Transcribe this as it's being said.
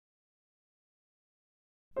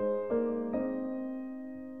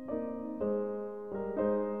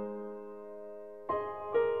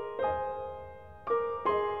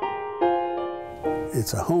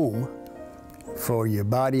it's a home for your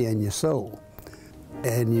body and your soul.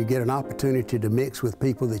 And you get an opportunity to mix with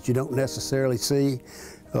people that you don't necessarily see,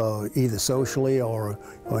 either socially or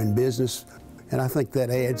in business. And I think that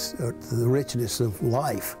adds to the richness of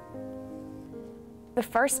life. The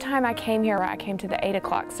first time I came here, I came to the 8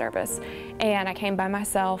 o'clock service, and I came by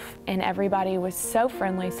myself, and everybody was so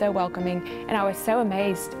friendly, so welcoming, and I was so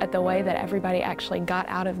amazed at the way that everybody actually got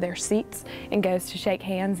out of their seats and goes to shake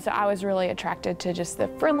hands. So I was really attracted to just the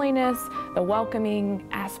friendliness, the welcoming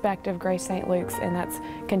aspect of Grace St. Luke's, and that's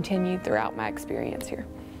continued throughout my experience here.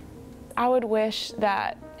 I would wish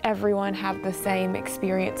that everyone have the same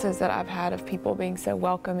experiences that I've had of people being so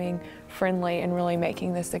welcoming, friendly, and really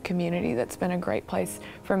making this a community that's been a great place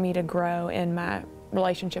for me to grow in my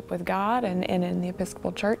relationship with God and in the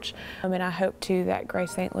Episcopal Church. And I hope too that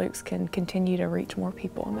Grace St. Luke's can continue to reach more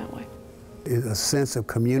people in that way. A sense of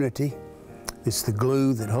community. It's the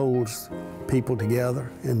glue that holds people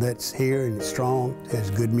together, and that's here and it's strong. It has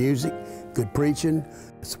good music, good preaching.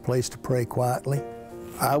 It's a place to pray quietly.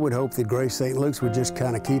 I would hope that Grace St. Luke's would just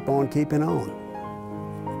kind of keep on keeping on.